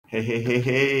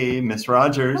Hey, Miss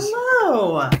Rogers.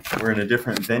 Hello. We're in a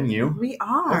different venue. We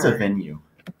are. What's a venue?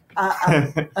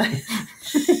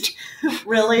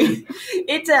 Really?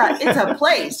 It's a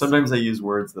place. Sometimes I use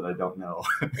words that I don't know.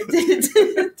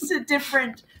 It's a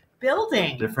different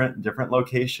building. Different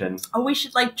location. Oh, we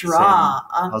should draw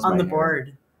How's on my the hair?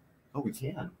 board. Oh, we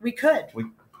can. We could.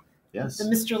 Yes. The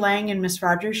Mr. Lang and Miss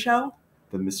Rogers show.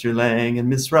 The Mr. Lang and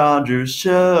Miss Rogers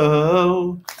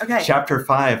show. Okay. Chapter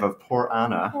 5 of Poor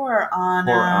Anna. Poor Anna.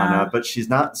 Poor Anna, but she's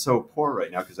not so poor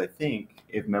right now because I think,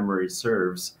 if memory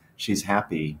serves, she's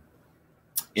happy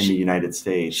in the United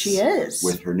States. She is.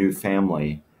 With her new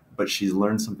family, but she's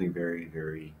learned something very,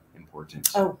 very important.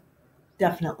 Oh,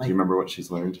 definitely. Do you remember what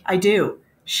she's learned? I do.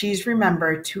 She's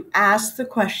remembered to ask the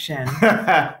question.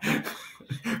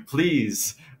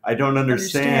 Please, I don't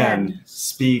understand.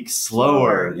 Speak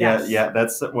slower. Yes. Yeah.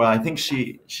 That's I think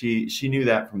she knew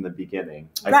that from the beginning.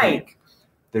 I think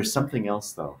there's something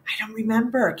else though. I don't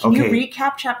remember. Can you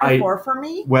recap chapter 4 for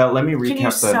me? Well, let me recap. Can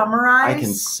you summarize? I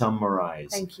can summarize.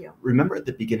 Thank you. Remember at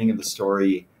the beginning of the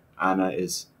story, Anna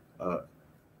is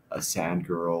a sad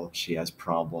girl. She has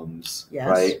problems. Yes.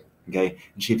 Right? Okay.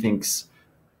 And she thinks,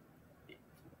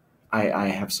 I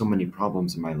have so many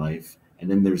problems in my life. And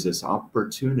then there's this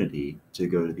opportunity to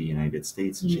go to the United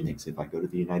States. And she thinks, if I go to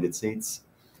the United States,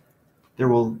 there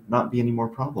will not be any more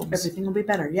problems. Everything will be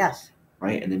better. Yes.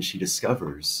 Right. And then she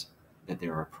discovers that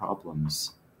there are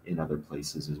problems in other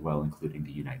places as well, including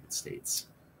the United States.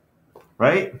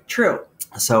 Right? True.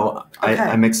 So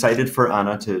I'm excited for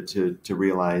Anna to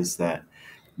realize that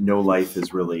no life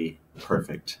is really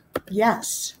perfect.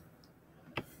 Yes.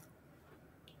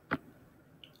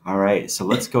 All right. So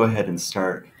let's go ahead and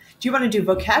start. Do you want to do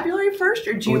vocabulary first,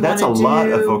 or do you want to do... That's a lot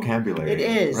of vocabulary. It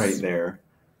is. Right there.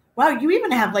 Wow, you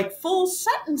even have full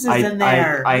sentences in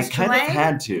there. I kind of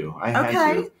had to. I had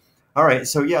to. All right,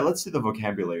 so let's do the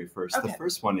vocabulary first. Okay. The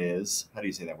first one is, how do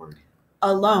you say that word?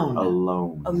 Alone.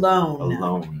 Alone. Alone.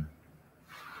 Alone.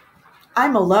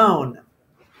 I'm alone.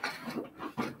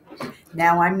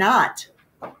 Now I'm not.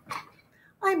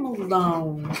 I'm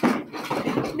alone.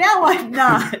 Now I'm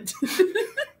not.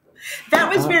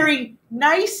 That was very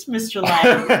nice, Mr.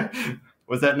 Lang.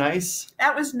 Was that nice?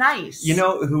 That was nice. You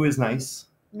know who is nice?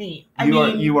 Me.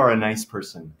 You are a nice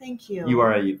person. Thank you. You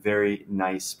are a very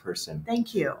nice person.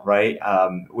 Thank you. Right?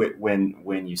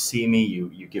 When you see me,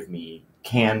 you give me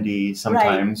candy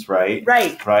sometimes, right?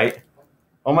 Right. Right?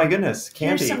 Oh my goodness,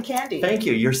 candy. Here's some candy. Thank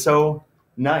you. You're so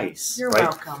nice. You're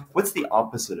welcome. What's the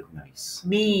opposite of nice?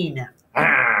 Mean.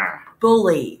 Ah.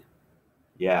 Bully.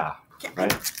 Yeah.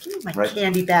 Right? Give me my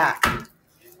candy back.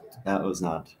 That was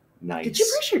not nice. Did you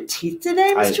brush your teeth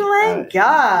today, Mr. Lang?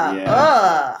 God. Yeah.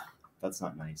 Ugh. That's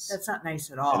not nice. That's not nice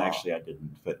at all. And actually, I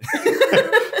didn't. But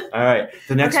all right.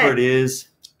 The next word is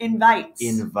invites.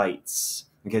 Invites.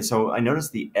 Okay, so I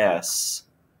noticed the S.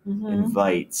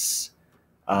 Invites.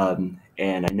 And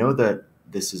I know that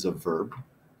this is a verb.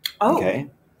 Oh.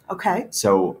 Okay.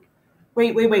 So.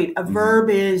 Wait. A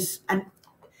verb is an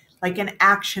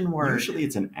action word. Usually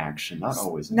it's an action, not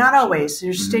always. Not always.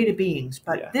 There's state of beings,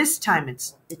 but this time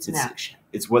it's an action.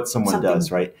 It's what someone does,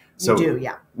 right? So you do,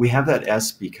 yeah. We have that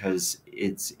S because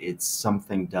it's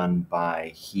something done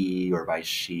by he or by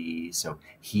she. So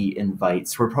he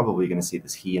invites. We're probably going to see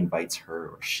this. He invites her,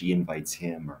 or she invites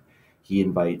him, or he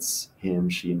invites him,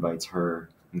 she invites her.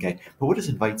 Okay, but what does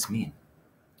invites mean?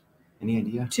 Any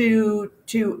idea?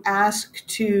 To ask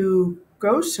to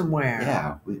go somewhere.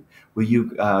 Yeah. Will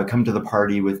you come to the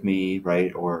party with me,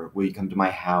 right? Or will you come to my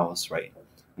house, right?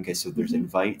 Okay, so there's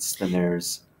invites, then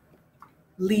there's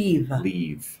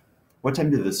leave. What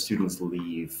time do the students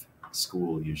leave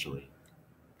school usually?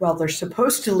 Well, they're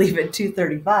supposed to leave at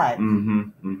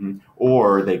 2:35.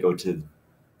 Or they go to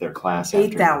their class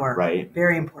 8th hour. Right?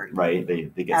 Very important. Right? They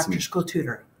get after some school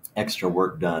tutoring. Extra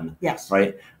work done. Yes.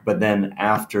 Right? But then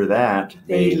after that,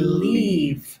 they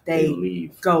leave. They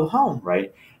leave. Go home.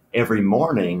 Right? Every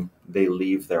morning, they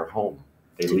leave their home.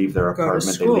 They leave their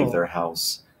apartment. They leave their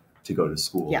house to go to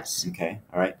school. Yes. Okay.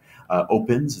 All right.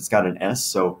 Opens. It's got an S,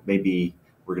 so maybe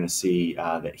we're going to see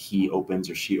that he opens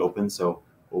or she opens. So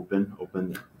open.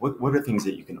 What are things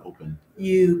that you can open?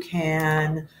 You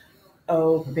can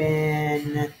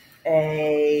open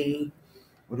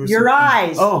your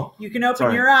eyes. Oh, you can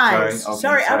open your eyes.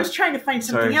 Sorry. I was trying to find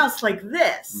something else like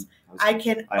this. I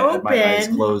can open. I had my eyes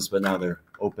closed, but now they're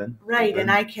open. Right,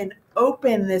 and I can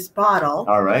open this bottle.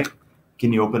 All right.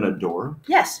 Can you open a door?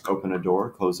 Yes. Open a door.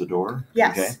 Close a door.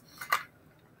 Yes. Okay.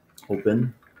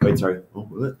 Open. Wait, sorry.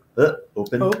 Open.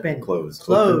 Close.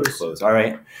 Close. Open, close. All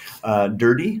right.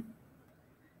 Dirty.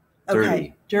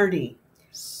 Okay. Dirty.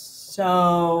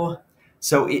 So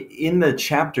So in the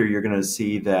chapter, you're going to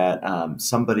see that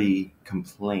somebody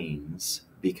complains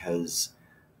because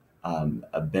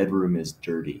a bedroom is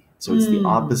dirty. So it's the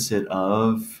opposite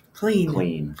of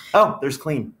clean. Oh, there's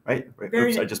clean, right?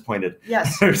 Oops, I just pointed.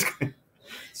 Yes. There's clean.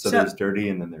 So there's dirty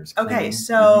and then there's clean. Okay,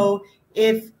 so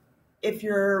if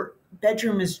your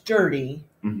bedroom is dirty,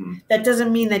 that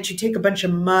doesn't mean that you take a bunch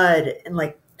of mud and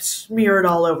like smear it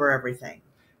all over everything.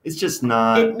 It's just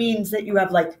not. It means that you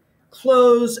have like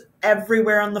clothes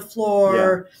everywhere on the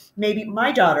floor. Yeah. Maybe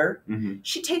my daughter,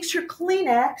 she takes her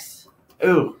Kleenex.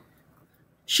 Ooh.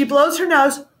 She blows her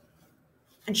nose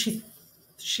and she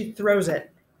throws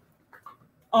it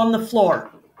on the floor.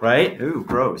 Right? Ooh,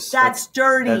 gross. That's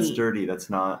dirty. That's dirty. That's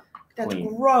not clean.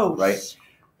 That's gross. Right?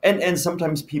 And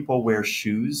sometimes people wear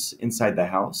shoes inside the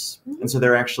house. And so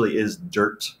there actually is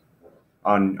dirt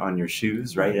on your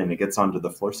shoes, right? And it gets onto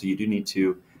the floor. So you do need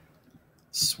to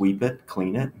sweep it,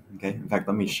 clean it. Okay. In fact,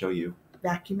 let me show you.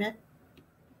 Vacuum it.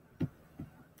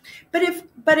 But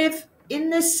if in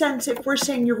this sense, if we're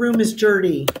saying your room is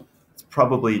dirty, it's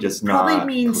probably just not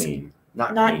clean.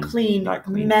 Not clean.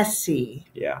 Messy.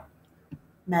 Yeah.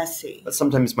 Messy. But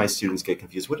sometimes my students get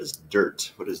confused. What is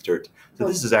dirt? What is dirt? So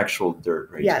this is actual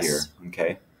dirt right here.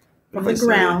 Okay. From the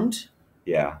ground.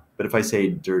 Yeah. But if I say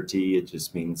dirty, it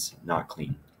just means not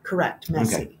clean. Correct.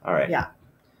 Messy. Okay. All right. Yeah.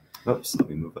 Oops. Let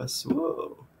me move us.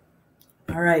 Whoa.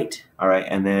 All right. All right.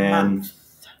 And then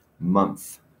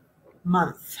month.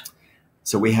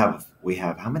 So we have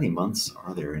how many months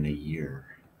are there in a year?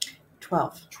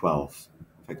 12. 12. In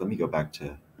fact, let me go back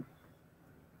to.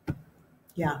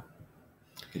 Yeah.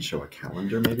 I can show a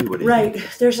calendar maybe. What do you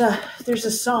think? There's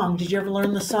a song. Did you ever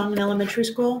learn the song in elementary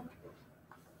school?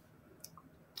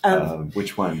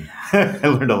 Which one? I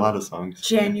learned a lot of songs.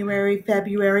 January,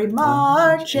 February,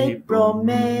 March, April,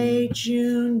 May,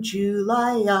 June,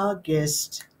 July,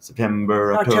 August.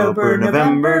 September, October,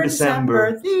 November,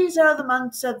 December. These are the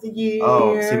months of the year.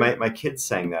 Oh, see, my kids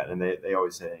sang that, and they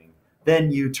always sang,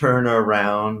 then you turn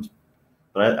around.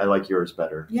 But I like yours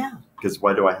better. Yeah. Because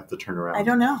why do I have to turn around? I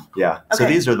don't know. Yeah. Okay. So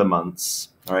these are the months.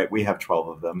 All right. We have 12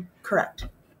 of them. Correct.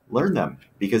 Learn them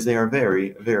because they are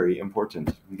very, very important.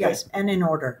 Okay? Yes, and in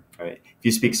order. All right. If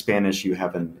you speak Spanish, you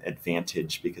have an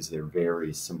advantage because they're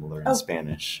very similar in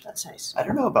Spanish. That's nice. I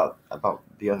don't know about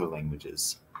the other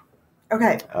languages.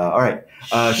 Okay. All right.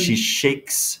 She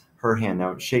shakes her hand.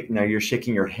 Now you're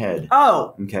shaking your head.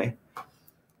 Oh. Okay.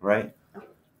 Right.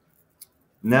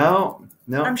 No.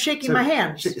 I'm shaking my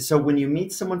hands. So when you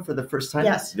meet someone for the first time,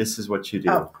 this is what you do.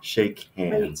 Oh. Shake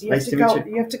hands. Nice to meet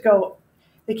you. You have to go.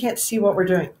 They can't see what we're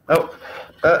doing. Oh.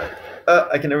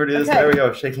 I can never do this. Okay. There we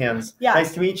go. Shake hands. Yeah.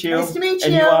 Nice to meet you. Nice to meet you.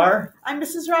 And you are? I'm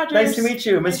Mrs. Rogers. Nice to meet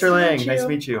you, Mr. Lang. Nice to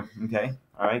meet you. Okay.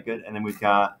 All right, good. And then we've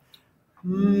got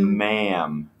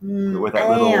ma'am with that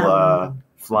little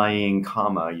flying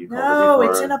comma you called it before.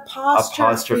 No, it's an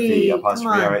apostrophe.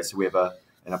 Apostrophe. All right. So we have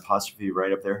an apostrophe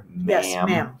right up there. Ma'am. Yes,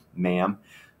 ma'am. Ma'am.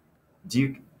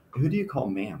 Who do you call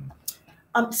ma'am?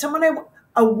 A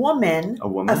woman. A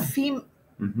woman. A female.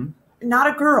 Not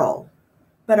a girl,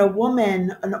 but a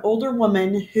woman, an older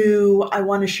woman who I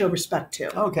want to show respect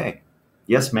to. Okay.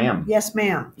 Yes, ma'am. Yes,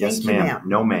 ma'am. Yes, Thank ma'am. You, ma'am.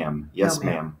 No, ma'am. Yes, no,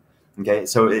 ma'am. Okay.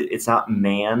 So it's not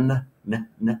man.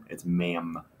 It's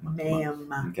ma'am.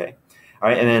 Ma'am. Okay. All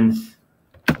right. And then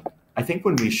I think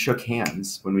when we shook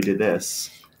hands, when we did this.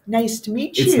 Nice to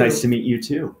meet you. It's nice to meet you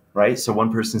too. Right. So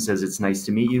one person says it's nice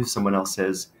to meet you. Someone else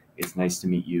says it's nice to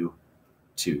meet you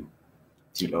too.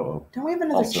 T-O-O. Don't we have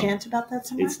another chant about that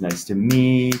somewhere? It's nice to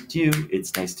meet you.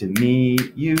 It's nice to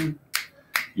meet you.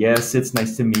 Yes, it's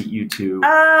nice to meet you too.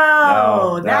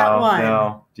 Oh, that one.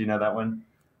 No. Do you know that one?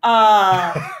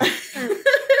 I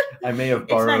may have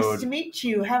borrowed. It's nice to meet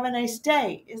you. Have a nice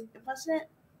day. Wasn't it?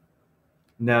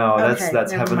 No,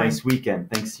 that's have a nice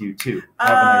weekend. Thanks you too. Have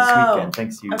a nice weekend.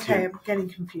 Thanks you too. Okay, I'm getting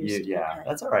confused. Yeah, okay.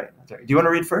 That's all right. Do you want to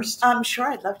read first?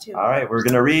 Sure, I'd love to. All right, we're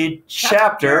going to read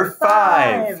chapter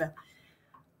 5.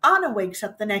 Anna wakes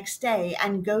up the next day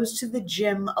and goes to the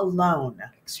gym alone.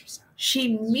 Exercise.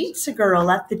 She meets a girl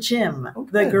at the gym.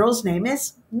 The girl's name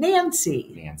is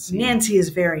Nancy. Nancy is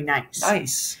very nice.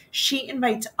 Nice. She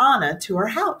invites Anna to her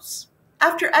house.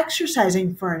 After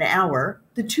exercising for an hour,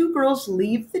 the two girls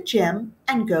leave the gym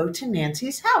and go to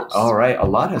Nancy's house. All right, a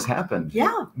lot has happened.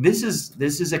 Yeah. This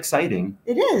is exciting.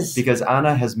 It is. Because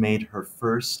Anna has made her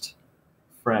first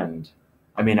friend.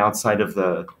 I mean, outside of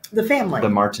the family. The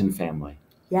Martin family.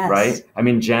 Yes. Right? I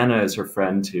mean, Jana is her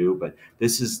friend too, but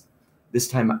this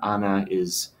time Anna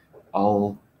is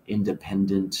all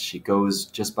independent. She goes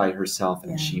just by herself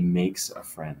and she makes a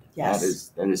friend. Yes.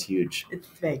 That is huge. It's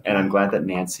big. And I'm glad that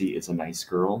Nancy is a nice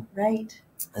girl. Right.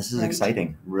 This is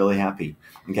exciting. Really happy.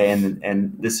 Okay,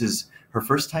 and this is Her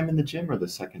first time in the gym or the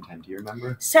second time? Do you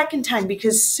remember? Second time,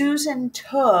 because Susan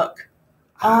took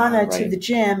Anna to the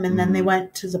gym, and then they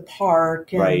went to the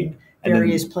park and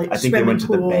various places. I think they went to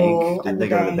the bank. Didn't they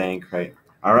go to the bank? Right.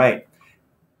 All right.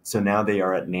 So now they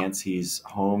are at Nancy's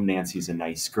home. Nancy's a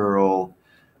nice girl.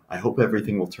 I hope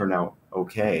everything will turn out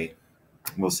okay.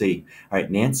 We'll see. All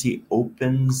right. Nancy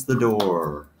opens the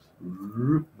door.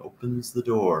 Opens the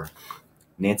door.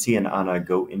 Nancy and Anna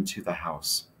go into the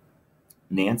house.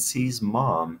 Nancy's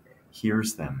mom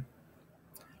hears them.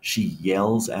 She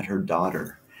yells at her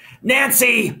daughter.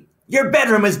 Nancy, your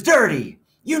bedroom is dirty.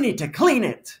 You need to clean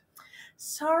it.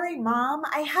 Sorry, Mom.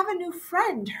 I have a new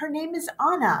friend. Her name is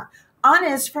Anna. Anna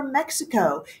is from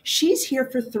Mexico. She's here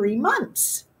for 3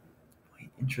 months. Wait,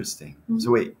 interesting.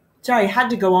 So wait. Sorry, I had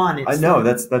to go on. I know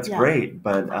that's great,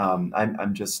 but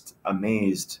I'm just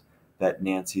amazed that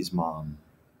Nancy's mom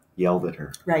yelled at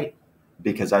her. Right.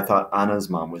 Because I thought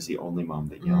Anna's mom was the only mom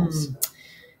that yells.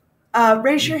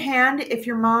 Raise your hand if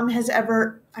your mom has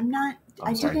ever. I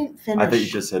didn't finish. I thought you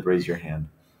just said raise your hand.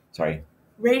 Sorry.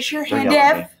 Raise your hand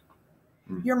if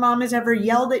your mom has ever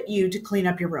yelled at you to clean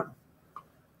up your room.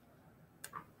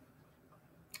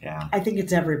 Yeah. I think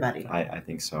it's everybody. I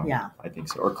think so. Yeah. I think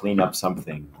so. Or clean up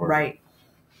something. Or right.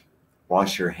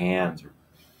 Wash your hands. Or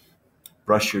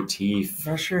brush your teeth.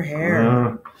 Brush your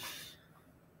hair.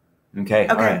 Okay.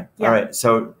 All right. Yeah. All right.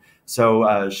 So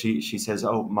she says,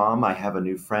 "Oh, Mom, I have a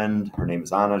new friend. Her name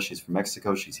is Anna. She's from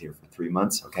Mexico. She's here for 3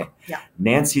 months." Okay. Yeah.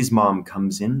 Nancy's mom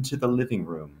comes into the living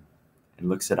room and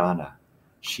looks at Anna.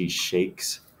 She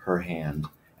shakes her hand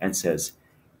and says,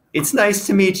 "It's nice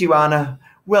to meet you, Anna.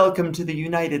 Welcome to the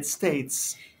United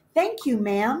States." Thank you,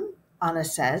 ma'am, Anna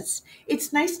says.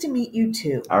 It's nice to meet you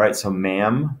too. All right. So,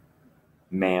 ma'am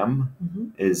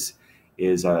is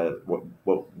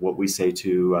what we say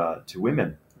to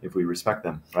women if we respect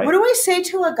them, right? What do we say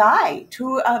to a guy,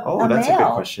 to a that's male? A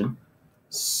good question.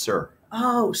 Sir.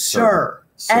 Oh, sir.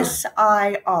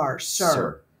 S-I-R,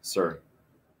 sir. Sir.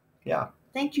 Yeah.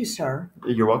 Thank you, sir.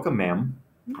 You're welcome, ma'am.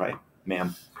 Right,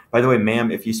 ma'am. By the way,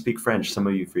 ma'am, if you speak French, some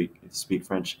of you speak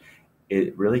French,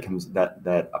 it really comes,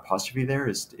 that apostrophe there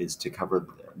is to cover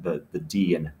the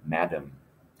D in madam.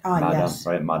 Madam, yes.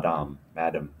 Right? Madame,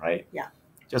 right? Yeah.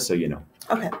 Just so you know.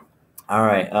 Okay. All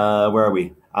right. Where are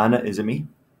we? Anna, is it me?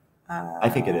 I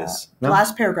think it is. No?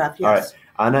 Last paragraph, yes. All right.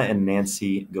 Anna and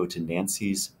Nancy go to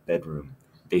Nancy's bedroom.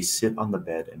 They sit on the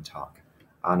bed and talk.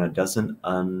 Anna doesn't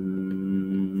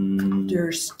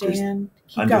understand.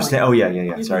 Keep going. Oh,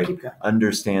 yeah. Sorry.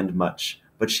 Understand much.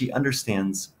 But she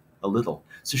understands a little.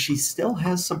 So she still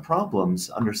has some problems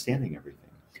understanding everything.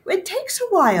 It takes a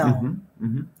while.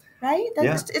 Mm-hmm. Right?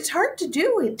 It's hard to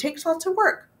do. It takes lots of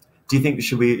work. Do you think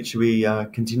should we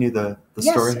continue the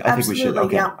story? Yes, I think we should.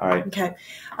 Okay. Yeah. All right. Okay.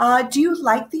 Do you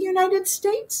like the United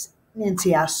States?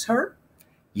 Nancy asks her.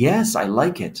 Yes, I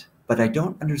like it, but I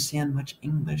don't understand much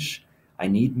English. I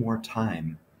need more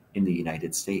time in the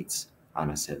United States,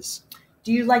 Anna says.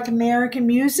 Do you like American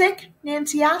music?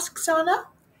 Nancy asks Anna.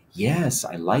 Yes,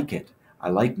 I like it.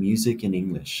 I like music in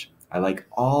English. I like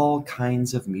all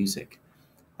kinds of music.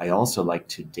 I also like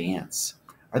to dance.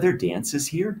 Are there dances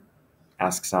here?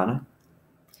 Asks Anna.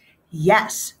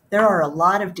 Yes, there are a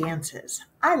lot of dances.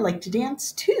 I like to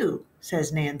dance too,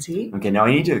 says Nancy. Okay, now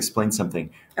I need to explain something.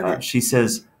 Okay. She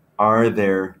says, are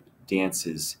there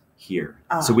dances here?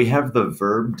 So we have the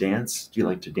verb dance. Do you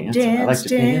like to dance? Dance, I like to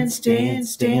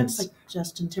dance. Like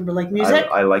Justin Timberlake music.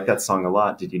 I like that song a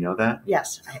lot. Did you know that?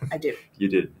 Yes, I do. You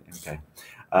did? Okay.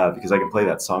 Because I can play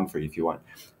that song for you if you want.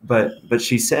 But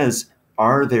she says,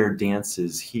 are there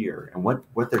dances here? And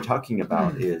what they're talking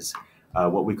about is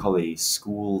what we call a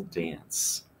school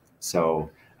dance.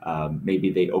 So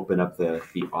maybe they open up the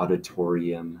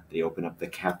auditorium, they open up the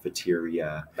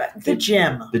cafeteria. The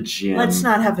gym. The gym. Let's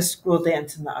not have a school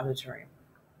dance in the auditorium.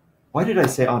 Why did I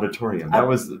say auditorium? That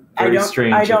was very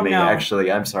strange of me, actually.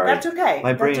 I'm sorry. That's okay.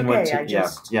 My brain went to,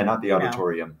 not the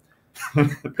auditorium.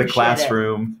 The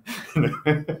classroom.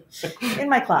 In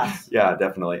my class. Yeah,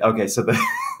 definitely. Okay, so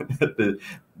the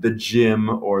gym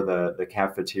or the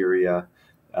cafeteria.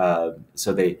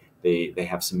 So they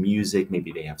have some music,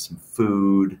 maybe they have some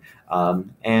food,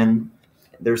 and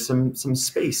there's some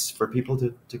space for people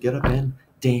to get up and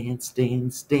dance.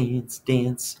 Okay.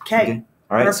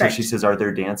 All right. Perfect. So she says, are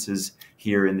there dances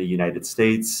here in the United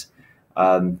States?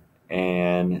 And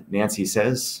Nancy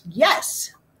says,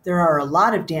 yes, there are a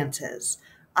lot of dances.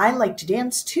 I like to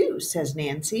dance too, says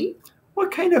Nancy.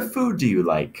 What kind of food do you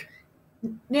like?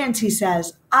 Nancy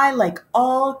says, I like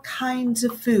all kinds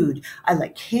of food. I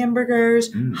like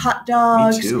hamburgers, hot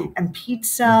dogs, and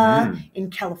pizza.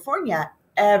 In California,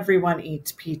 everyone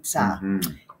eats pizza.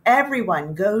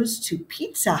 everyone goes to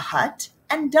Pizza Hut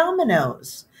and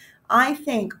Domino's. I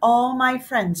think all my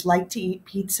friends like to eat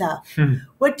pizza.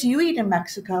 What do you eat in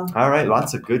Mexico? All right,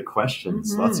 lots of good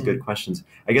questions. Lots of good questions.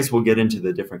 I guess we'll get into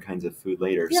the different kinds of food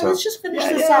later. Yeah, so let's just finish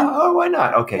this up. Oh, why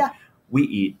not? Okay. Yeah. We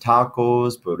eat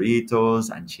tacos,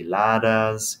 burritos,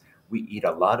 enchiladas. We eat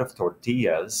a lot of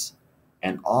tortillas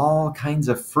and all kinds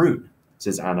of fruit,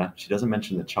 says Anna. She doesn't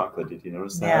mention the chocolate. Did you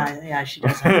notice that? Yeah, she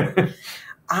doesn't.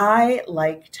 I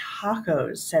like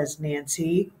tacos, says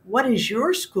Nancy. What is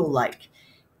your school like?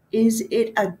 Is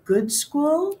it a good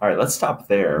school? All right, let's stop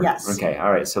there. Yes. Okay,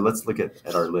 all right, so let's look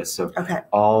at our list. So Okay.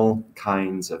 all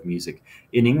kinds of music.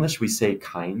 In English, we say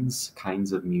kinds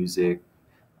of music,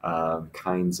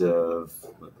 kinds of,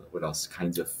 what else?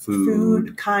 Kinds of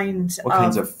food. Kinds What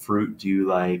kinds of fruit do you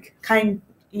like?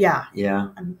 Yeah. Yeah,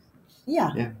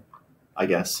 Yeah. I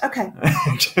guess. Okay.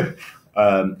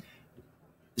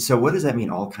 So what does that mean,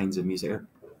 all kinds of music?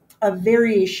 A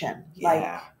variation.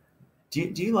 Yeah. Do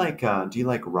you like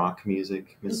rock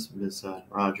music, Miss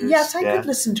Rogers? Yes, I could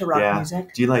listen to rock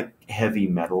music. Do you like heavy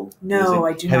metal? No, music?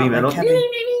 I do heavy not metal? like heavy.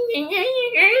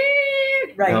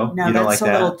 Right. No, No, you don't that's like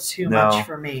a that? little too No. much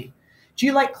for me. Do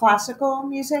you like classical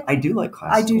music? I do like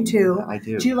classical. I do too. I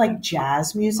do. Do you like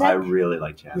jazz music? I really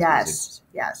like jazz music.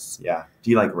 Yes. Yeah.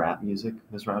 Do you like rap music,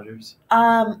 Miss Rogers?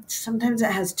 Sometimes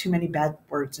it has too many bad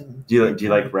words in. Do you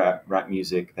like rap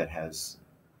music that has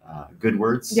good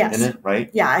words in it? Right.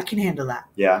 Yeah, I can handle that.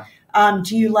 Yeah.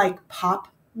 Do you like pop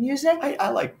music? I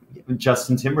like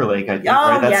Justin Timberlake. I think. Oh,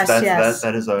 right? yes.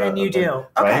 That is a. Then you do.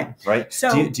 Okay. Right.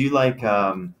 So do you like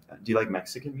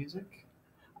Mexican music?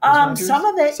 Some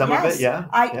of it. Some yes. of it, yeah.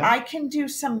 I can do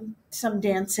some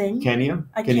dancing. Can you?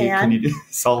 I Can you do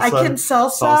salsa? I can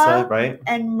salsa, right?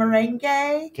 And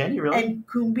merengue. Can you really? And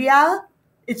cumbia.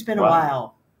 It's been a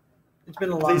while. It's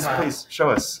been a long while. Please show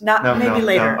us. Maybe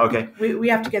later. No, okay. We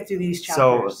have to get through these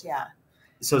chapters.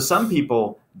 So some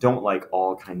people don't like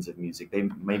all kinds of music.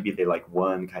 Maybe they like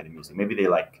one kind of music. Maybe they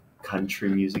like country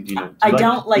music. Do you know? I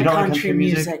don't like country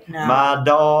music. No. My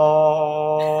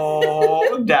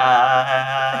dog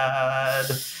died.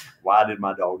 Why did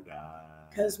my dog die?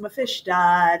 Because my fish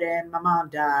died and my mom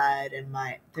died and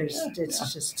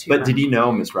it's just too much. But did you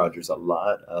know, Miss Rogers, a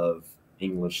lot of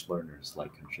English learners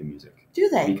like country music. Do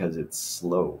they? Because it's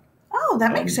slow. Oh,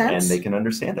 that makes sense. And they can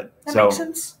understand it. That makes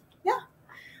sense.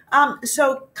 Yeah.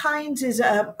 So kinds is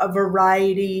a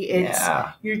variety.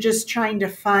 You're just trying to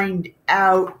find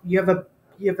out. You have a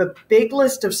big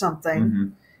list of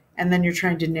something, and then you're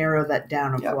trying to narrow that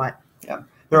down of what. Yeah.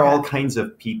 There are all kinds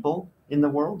of people in the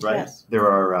world, right? Yes. There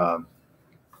are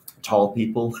tall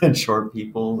people and short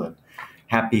people and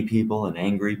happy people and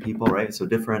angry people, right? So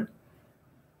different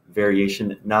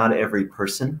variation. Not every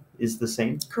person is the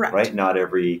same. Correct. Right? Not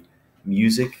every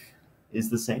music is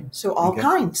the same. So all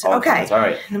kinds. All kinds. All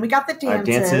right. And then we got the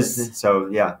dances. So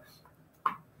yeah,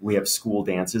 we have school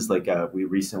dances. Like we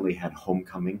recently had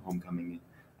homecoming. Homecoming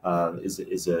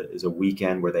is a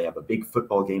weekend where they have a big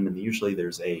football game, and usually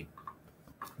there's a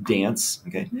dance.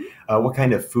 Okay. What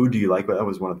kind of food do you like? That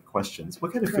was one of the questions.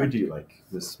 What kind of food do you like,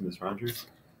 Miss Rogers?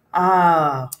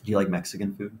 Do you like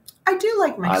Mexican food? I do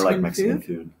like Mexican food. I like Mexican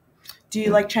food. Do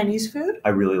you like Chinese food? I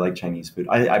really like Chinese food.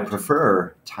 I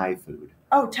prefer Thai food.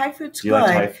 Oh, Thai food's good. Do you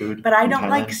like Thai food? But I don't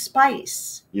like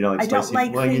spice. You don't like spicy? I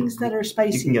don't like things that are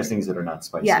spicy. You can get things that are not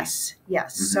spicy. Yes.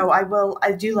 So I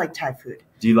do like Thai food.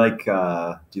 Do you like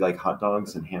hot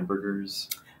dogs and hamburgers?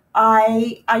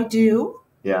 I do.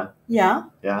 Yeah. Yeah.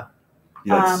 Yeah.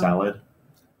 Do you like salad?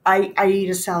 I eat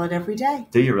a salad every day.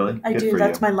 Do you really? I do.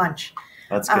 That's my lunch.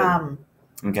 That's good.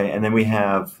 Okay, and then we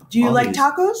have. Do you like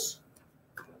tacos?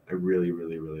 I really,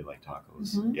 really, really like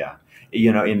tacos. Yeah.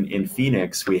 You know, in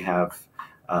Phoenix, we have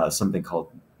something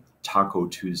called Taco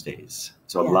Tuesdays.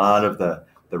 So a lot of the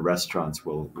restaurants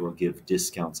will give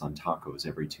discounts on tacos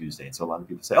every Tuesday. And so a lot of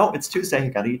people say, oh, it's Tuesday. I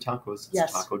got to eat tacos.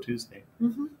 It's Taco Tuesday.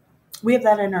 We have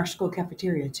that in our school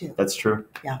cafeteria, too. That's true.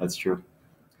 Yeah. That's true.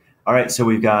 All right. So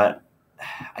we've got,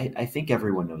 I think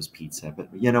everyone knows pizza. But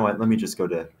you know what? Let me just go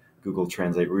to Google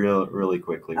Translate really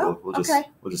quickly.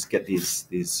 We'll just get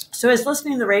these. So I was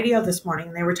listening to the radio this morning,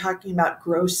 and they were talking about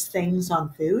gross things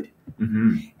on food.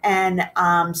 And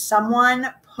someone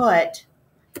put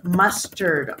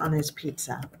mustard on his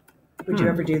pizza. Would you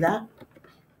ever do that?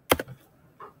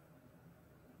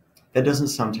 That doesn't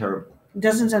sound terrible. It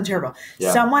doesn't sound terrible.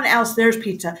 Yeah. Someone else, there's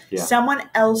pizza. Yeah. Someone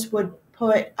else would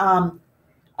put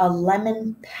a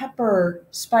lemon pepper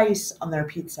spice on their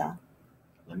pizza.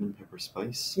 Lemon pepper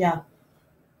spice? Yeah.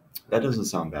 That doesn't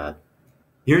sound bad.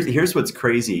 Here's what's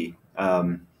crazy.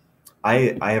 I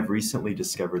have recently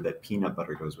discovered that peanut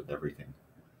butter goes with everything.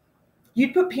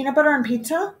 You'd put peanut butter on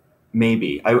pizza?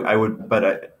 Maybe I would,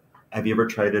 but have you ever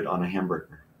tried it on a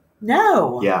hamburger?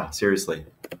 No. Yeah, seriously.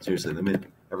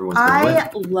 Everyone's going, I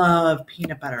love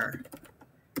peanut butter.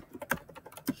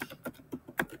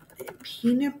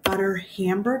 Peanut butter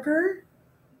hamburger?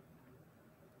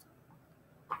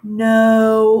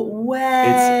 No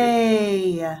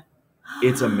way.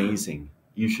 It's amazing.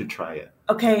 You should try it.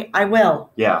 Okay, I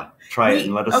will. Yeah, try it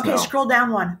and let us know. Okay, scroll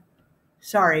down one.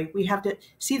 Sorry, we have to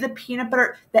see the peanut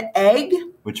butter, the egg.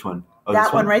 Which one? Oh,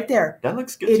 that one right there. That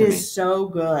looks good to me. It is so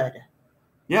good.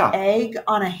 Yeah. Egg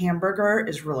on a hamburger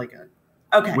is really good.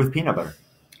 Okay. With peanut butter.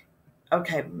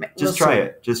 Okay. Just try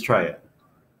it. Just try it.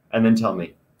 And then tell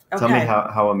me. Okay. Tell me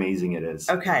how amazing it is.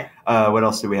 Okay. What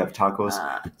else do we have?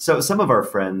 Tacos. So some of our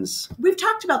friends. We've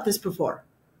talked about this before.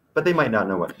 But they might not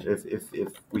know what if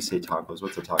we say tacos.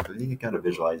 What's a taco? You got to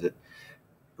visualize it.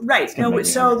 Right. No.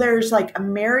 So there's like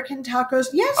American tacos.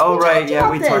 Yes. Oh, right. Yeah,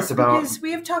 we talked about because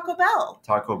we have Taco Bell.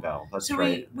 Taco Bell. That's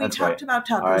right. So we talked about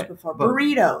tacos before.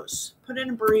 Burritos. Put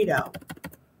in a burrito.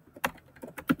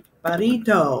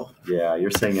 Burrito. Yeah, you're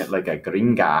saying it like a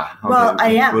gringa. Okay. Well,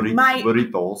 I am.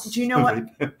 Burritos. Do you know what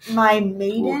my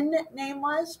maiden name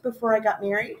was before I got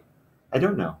married? I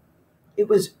don't know. It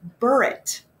was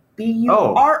Burritt. Burritt.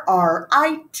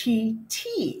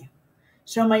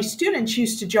 So my students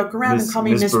used to joke around and call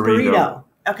me Miss Burrito.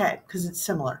 Okay, because it's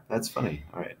similar. That's funny.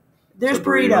 All right. There's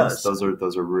burritos.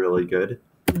 Those are really good.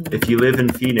 Mm. If you live in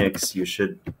Phoenix, you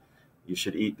should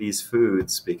eat these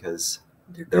foods because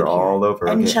they're all over.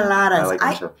 Enchiladas.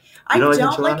 Okay. I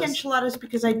don't like enchiladas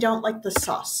because I don't like the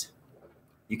sauce.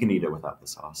 You can eat it without the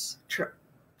sauce. True.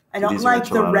 I don't like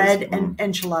the red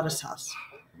enchilada sauce.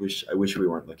 I wish we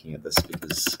weren't looking at this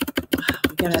because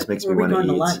it just makes me want to eat.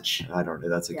 Lunch? I don't know.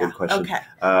 That's a good question. Okay.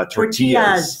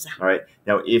 Tortillas. All right.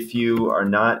 Now, if you are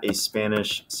not a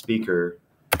Spanish speaker,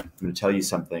 I'm going to tell you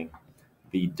something.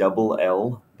 The double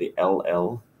L, the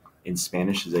LL in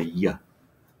Spanish is a Y.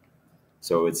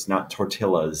 So it's not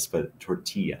tortillas, but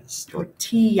tortillas.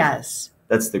 Tortillas.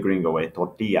 That's the gringo way.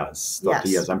 Tortillas.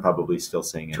 Tortillas. Yes. I'm probably still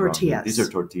saying it wrong. These are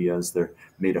tortillas. They're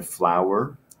made of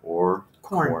flour or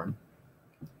corn.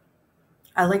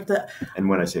 I like the. And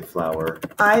when I say flour,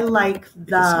 I like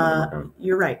the.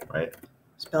 You're right. Right.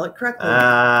 Spell it correctly.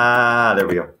 There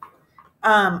we go.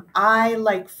 I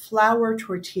like flour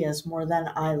tortillas more than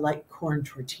I like corn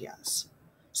tortillas.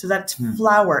 So that's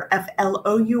flour,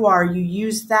 Flour. You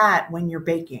use that when you're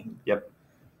baking. Yep.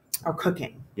 Or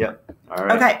cooking. Yep. All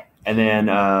right. Okay. And then,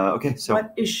 okay, so.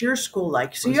 What is your school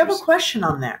like? So you have a question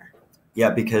on there.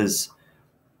 Yeah, because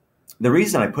the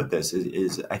reason I put this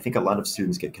is I think a lot of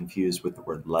students get confused with the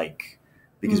word like.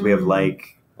 Because we have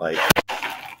like, I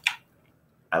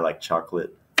like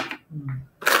chocolate.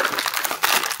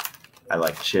 I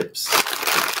like chips,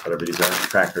 whatever these are,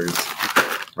 crackers,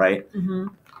 right? Mm-hmm.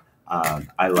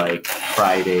 I like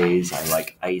Fridays. I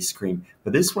like ice cream.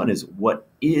 But this one is, what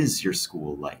is your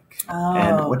school like? Oh.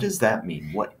 And what does that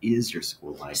mean? What is your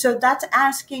school like? So that's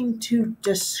asking to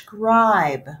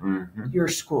describe your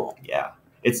school. Yeah.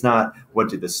 It's not, what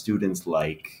do the students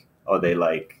like? Oh, they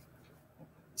like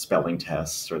spelling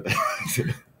tests or they...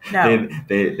 No.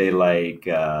 They like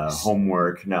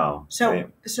homework. No. So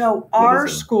our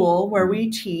school where we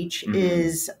teach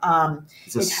is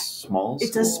it's a small school.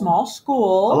 It's a small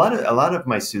school. A lot of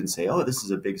my students say, "Oh, this is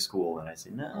a big school," and I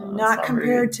say, "No, not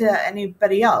compared to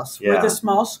anybody else. Yeah. We're the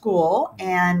small school,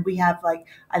 and we have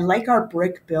I like our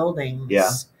brick buildings. Yeah.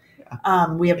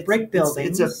 We have brick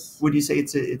buildings. Would you say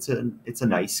it's a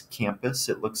nice campus?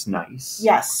 It looks nice.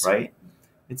 Yes. Right.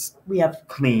 We have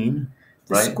clean.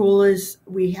 The school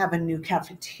we have a new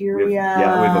cafeteria. We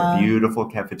have a beautiful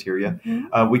cafeteria.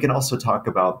 Mm-hmm. We can also talk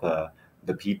about the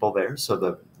people there.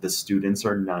 So the students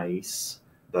are nice.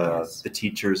 The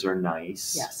teachers are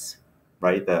nice. Yes.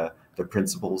 Right? The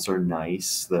principals are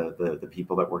nice. The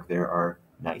people that work there are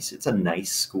nice. It's a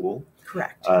nice school.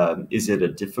 Correct. Is it a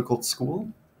difficult school?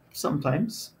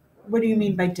 Sometimes. What do you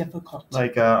mean by difficult?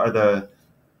 Like, are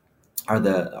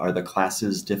the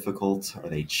classes difficult? Are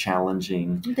they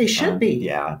challenging? They should be.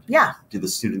 Yeah. Yeah. Do the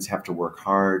students have to work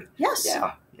hard? Yes.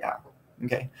 Yeah. Yeah.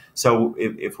 Okay. So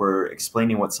if we're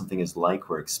explaining what something is like,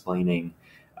 we're explaining,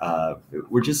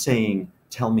 we're just saying,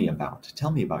 tell me about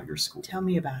your school. Tell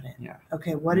me about it. Yeah.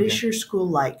 Okay. What is your school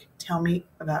like? Tell me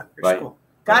about your school.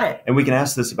 Got it. And we can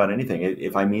ask this about anything.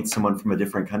 If I meet someone from a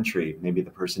different country, maybe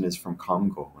the person is from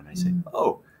Congo, and I say,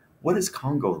 oh, what is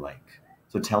Congo like?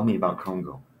 So tell me about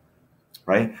Congo.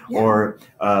 Right? Yeah. Or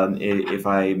if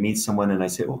I meet someone and I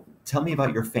say, well, tell me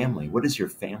about your family. What is your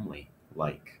family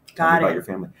like? Tell me about your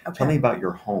family. Okay. Tell me about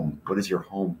your home. What is your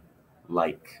home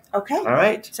like. Okay. All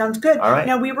right. Sounds good. All right.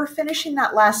 Now, we were finishing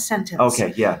that last sentence.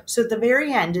 Okay, yeah. So at the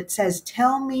very end, it says,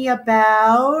 tell me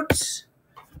about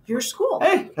your school.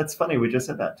 Hey, that's funny. We just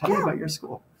said that. Tell me about your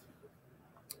school.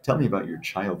 Tell me about your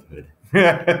childhood.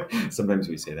 Sometimes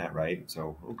we say that, right?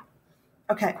 So,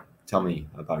 okay. Tell me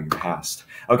about your past.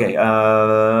 Okay,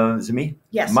 is it me?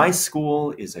 Yes. My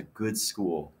school is a good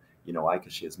school. You know why?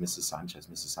 Because she has Mrs. Sanchez.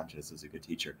 Mrs. Sanchez is a good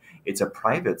teacher. It's a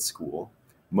private school.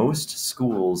 Most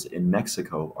schools in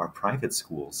Mexico are private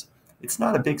schools. It's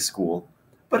not a big school,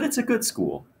 but it's a good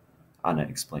school, Ana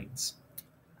explains.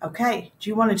 Okay. Do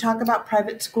you want to talk about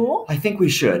private school? I think we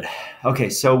should. Okay,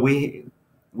 so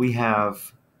we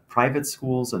have private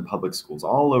schools and public schools.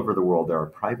 All over the world, there are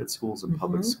private schools and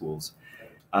public schools.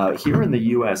 Here in the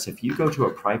U.S., if you go to a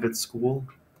private school,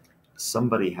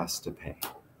 somebody has to pay.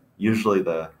 Usually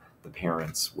the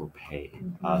parents will pay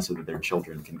so that their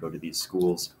children can go to these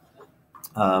schools.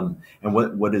 And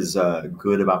what is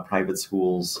good about private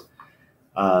schools?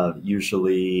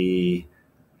 Usually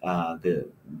the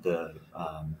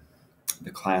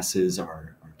classes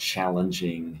are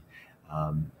challenging.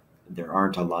 There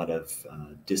aren't a lot of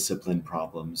discipline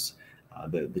problems.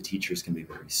 The teachers can be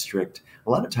very strict. A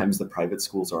lot of times the private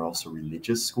schools are also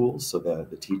religious schools, so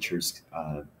the teachers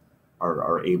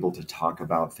are able to talk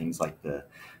about things like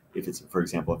if it's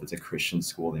a Christian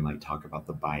school, they might talk about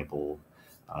the Bible.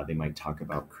 They might talk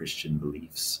about Christian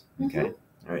beliefs. Okay,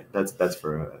 all right. That's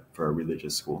for a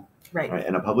religious school. Right. All right.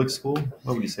 And a public school?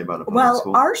 What would you say about a public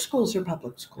school? Well, our schools are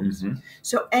public schools,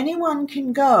 so anyone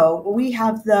can go. We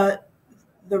have the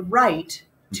right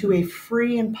to a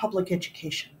free and public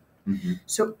education.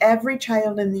 So every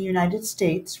child in the United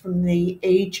States from the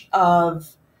age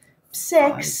of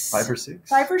five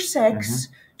or six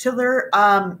till they're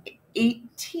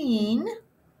 18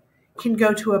 can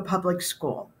go to a public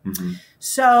school.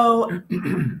 So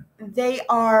they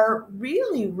are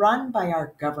really run by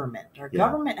our government. Our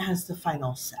government has the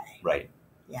final say. Right.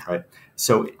 Yeah. Right.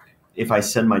 So if I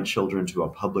send my children to a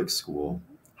public school,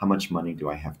 how much money do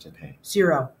I have to pay?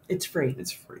 Zero. It's free.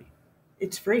 It's free.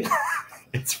 It's free.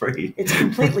 It's free. It's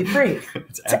completely free.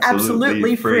 It's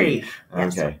absolutely free.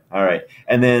 Yes. Okay. All right.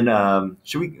 And then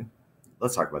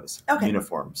let's talk about this. Okay.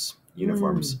 Uniforms.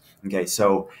 Okay.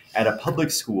 So at a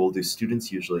public school, do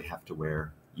students usually have to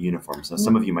wear uniforms? Now,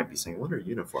 some of you might be saying, what are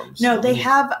uniforms? No, they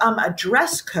have a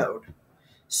dress code.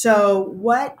 So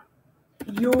what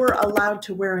you're allowed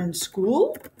to wear in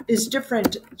school is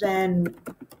different than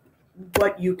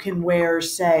what you can wear,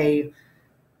 say,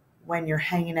 when you're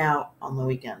hanging out on the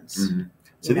weekends.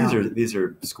 So these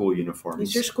are school uniforms.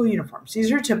 These are school uniforms.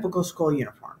 These are typical school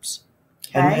uniforms.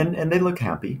 Okay? And they look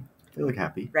happy. They look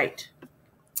happy. Right.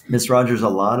 Ms. Rogers, a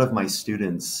lot of my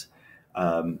students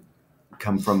come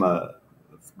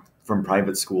from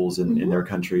private schools in their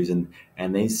countries, and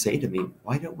they say to me,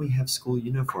 why don't we have school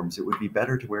uniforms? It would be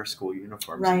better to wear school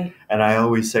uniforms. Right. And I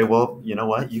always say, well, you know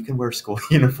what? You can wear school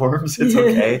uniforms. It's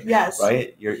okay. Yes.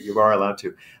 Right? You are allowed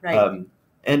to. Right.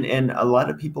 And a lot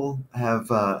of people have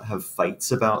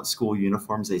fights about school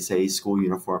uniforms. They say school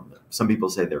uniform. Some people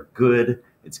say they're good.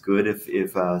 It's good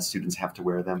if students have to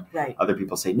wear them. Right. Other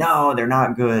people say no, they're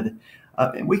not good.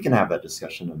 And we can have that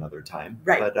discussion another time.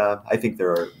 Right. But I think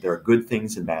there are good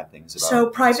things and bad things about So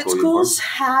private school schools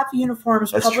have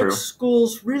uniforms. That's Public true.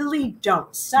 schools really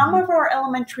don't. Some of our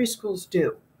elementary schools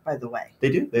do, by the way.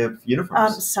 They do. They have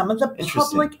uniforms. Some of the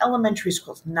public elementary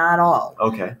schools, not all.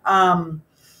 Okay.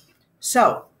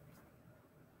 So,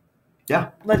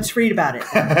 yeah, let's read about it.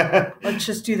 Let's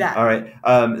just do that. All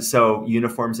right. So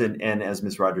uniforms, and as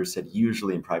Ms. Rogers said,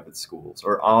 usually in private schools,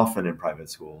 or often in private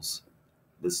schools,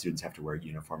 the students have to wear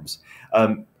uniforms.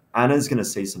 Ana is going to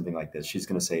say something like this. She's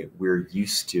going to say, we're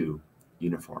used to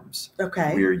uniforms.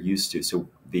 Okay. We're used to. So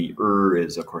the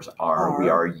is, of course, are. We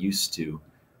are used to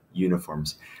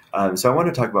uniforms. So I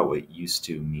want to talk about what used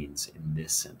to means in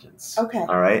this sentence. Okay.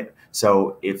 All right.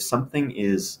 So if something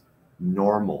is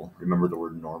normal, remember the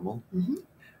word normal,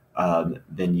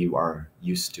 then you are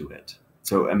used to it.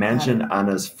 So imagine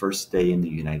Ana's first day in the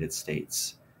United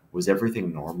States. Was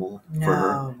everything normal for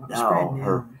her?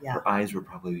 No. Her eyes were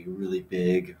probably really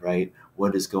big, right?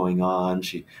 What is going on?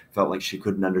 She felt like she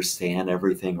couldn't understand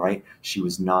everything, right? She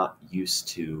was not used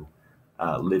to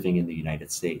living in the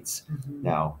United States.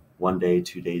 Now, 1 day,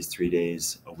 2 days, 3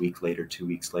 days, a week later, 2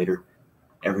 weeks later,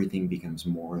 everything becomes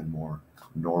more and more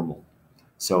normal.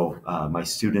 So my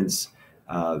students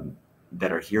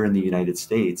that are here in the United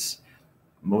States,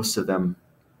 most of them,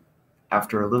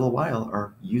 after a little while,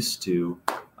 are used to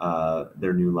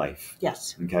their new life.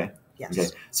 Yes. Okay. Yes. Okay.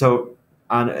 So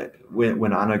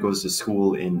when Ana goes to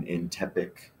school in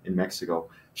Tepic in Mexico,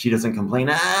 she doesn't complain,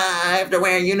 I have to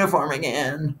wear a uniform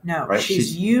again. No, right?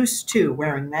 she's used to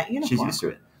wearing that uniform. She's used to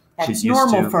it. That's she's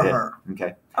normal used to for it. her.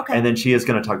 Okay. Okay. And then she is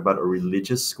going to talk about a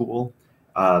religious school.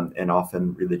 And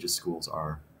often religious schools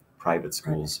are private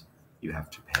schools. Right. You have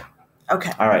to pay.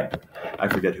 Okay. All right. I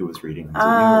forget who was reading.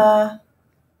 Was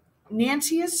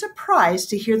Nancy is surprised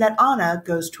to hear that Anna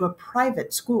goes to a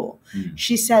private school.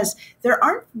 She says, there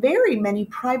aren't very many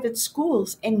private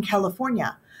schools in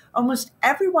California. Almost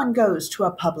everyone goes to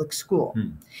a public school.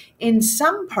 In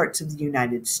some parts of the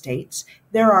United States,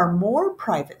 there are more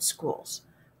private schools,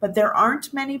 but there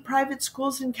aren't many private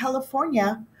schools in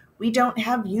California. We don't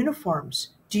have uniforms.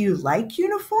 Do you like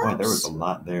uniforms? Wow, there was a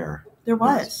lot there. There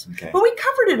was. Okay. But we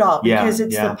covered it all because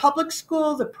it's the public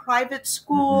school, the private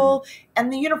school,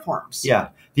 and the uniforms. Yeah.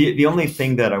 The only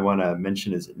thing that I want to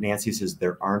mention is Nancy says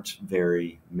there aren't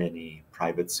very many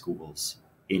private schools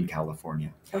in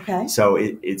California. Okay. So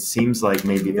it seems like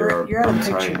maybe there are... You're out of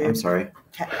picture, dude. I'm sorry.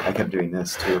 Okay. I kept doing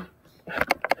this too.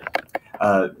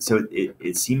 So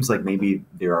it seems like maybe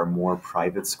there are more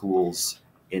private schools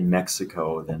in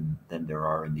Mexico than there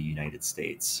are in the United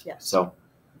States. Yes. So,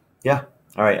 yeah.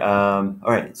 All right. All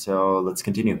right. So let's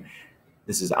continue.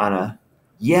 This is Anna.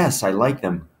 Yes, I like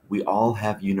them. We all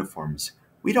have uniforms.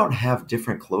 We don't have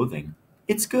different clothing.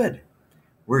 It's good.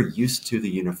 We're used to the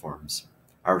uniforms.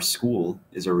 Our school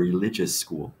is a religious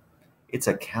school. It's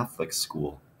a Catholic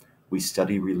school. We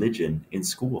study religion in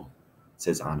school,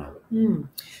 says Anna.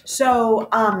 So,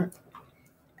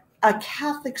 a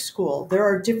Catholic school, there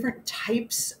are different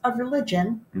types of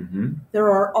religion. Mm-hmm. There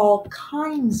are all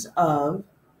kinds of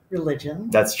religion.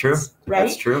 That's true. Right?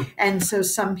 That's true. And so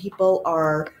some people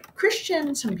are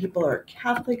Christian, some people are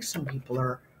Catholic, some people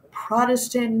are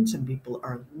Protestant, some people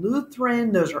are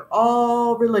Lutheran. Those are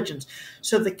all religions.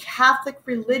 So the Catholic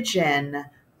religion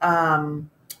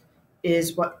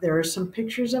is what, there are some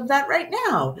pictures of that right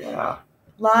now. Yeah.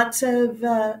 Lots of,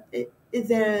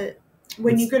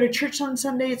 when you go to church on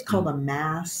Sunday, it's called a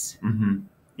mass. Mm-hmm.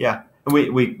 Yeah.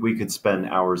 We could spend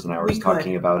hours and hours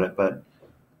talking about it, but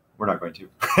we're not going to.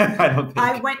 I don't think.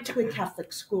 I went to a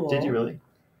Catholic school. Did you really?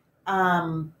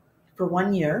 For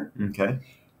 1 year. Okay.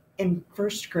 In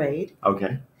first grade.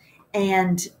 Okay.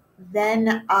 And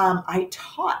then I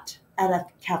taught at a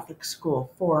Catholic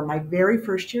school for my very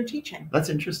first year teaching. That's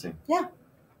interesting. Yeah.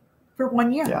 For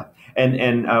 1 year. Yeah.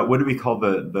 And what do we call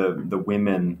the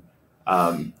women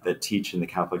that teach in the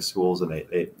Catholic schools, and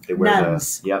they wear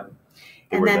nuns.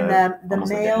 And then the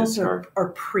males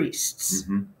are priests.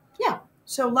 Mm-hmm. Yeah.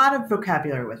 So a lot of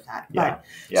vocabulary with that. Yeah.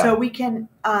 But, so we can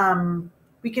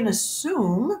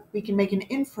assume, we can make an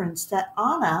inference that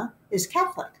Anna is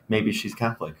Catholic. Maybe she's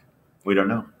Catholic. We don't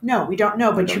know. No, we don't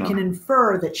know, but you can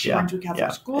infer that she went to a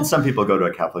Catholic school. And some people go to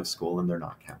a Catholic school and they're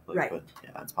not Catholic. Right. But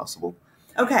yeah, it's possible.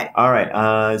 Okay. All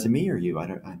right. Is it me or you?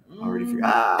 I already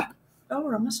forgot. Oh,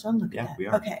 we're almost done. Look at that. Yeah, we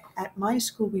are. Okay. At my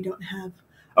school, we don't have.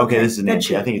 Okay, this is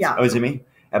Nancy. I think it's. Yeah. Oh, is it me?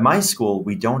 At my school,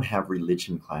 we don't have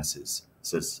religion classes,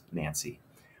 says Nancy.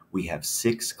 We have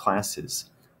 6 classes.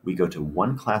 We go to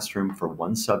one classroom for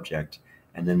one subject,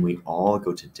 and then we all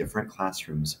go to different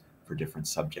classrooms for different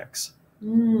subjects.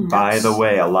 By the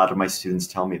way, a lot of my students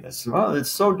tell me this. Well,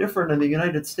 it's so different in the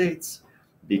United States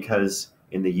because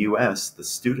in the U.S., the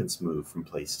students move from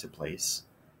place to place.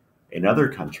 In other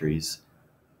countries,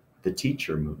 the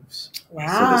teacher moves. Wow.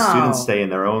 So the students stay in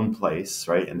their own place,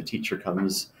 right? And the teacher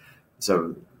comes.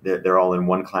 So they're all in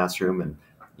one classroom, and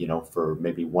for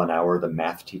maybe 1 hour, the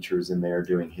math teacher's in there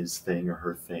doing his thing or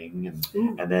her thing,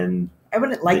 and then I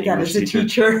wouldn't like that as a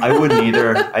teacher. I wouldn't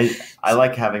either. I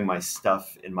like having my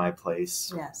stuff in my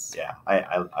place. Yes. Yeah,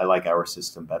 I like our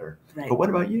system better. Right. But what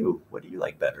about you? What do you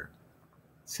like better?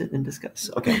 Sit and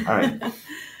discuss. Okay. All right.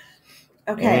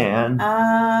 Okay. And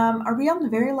are we on the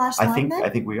very last line then? I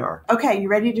think we are. Okay, you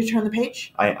ready to turn the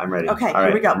page? I'm ready. Okay, all right,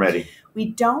 here we go. I'm ready. We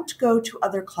don't go to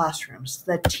other classrooms.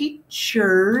 The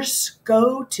teachers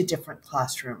go to different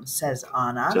classrooms, says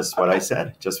Anna. Just what I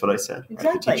said. Just what I said. Exactly.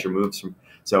 Right? The teacher moves from.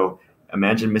 So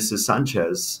imagine Mrs.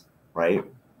 Sanchez, right?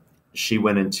 She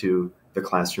went into the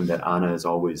classroom that Anna is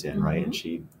always in, right? And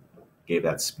she gave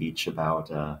that speech about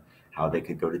how they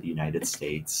could go to the United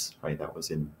States, right? That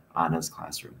was in Anna's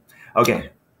classroom. Okay.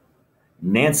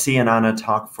 Nancy and Anna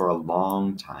talk for a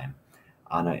long time.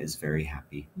 Anna is very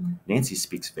happy. Nancy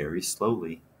speaks very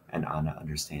slowly, and Anna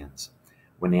understands.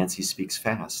 When Nancy speaks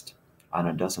fast,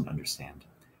 Anna doesn't understand.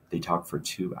 They talk for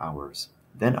 2 hours.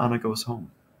 Then Anna goes home.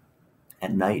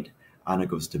 At night, Anna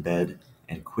goes to bed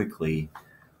and quickly...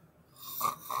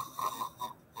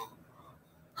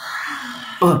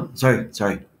 Oh,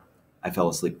 sorry. I fell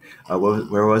asleep.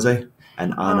 Where was I?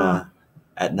 And Anna...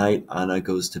 At night, Anna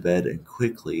goes to bed and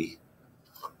quickly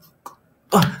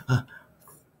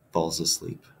falls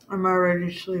asleep. I'm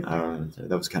already sleeping.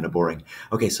 That was kind of boring.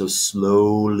 Okay, so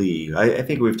slowly. I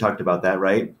think we've talked about that,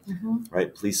 right? Mm-hmm.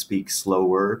 Right. Please speak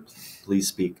slower. Please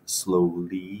speak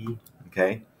slowly.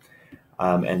 Okay.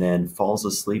 And then falls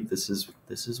asleep. This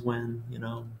is when,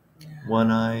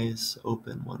 one eye is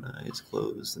open, one eye is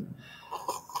closed, and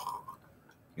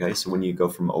okay. So when you go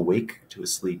from awake to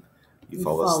asleep, you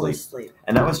fall asleep.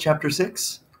 And that was chapter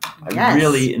 6. Yes. I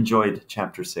really enjoyed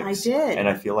chapter 6. I did. And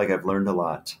I feel like I've learned a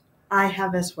lot. I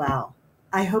have as well.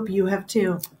 I hope you have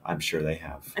too. I'm sure they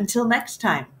have. Until next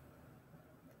time.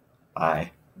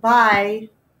 Bye. Bye.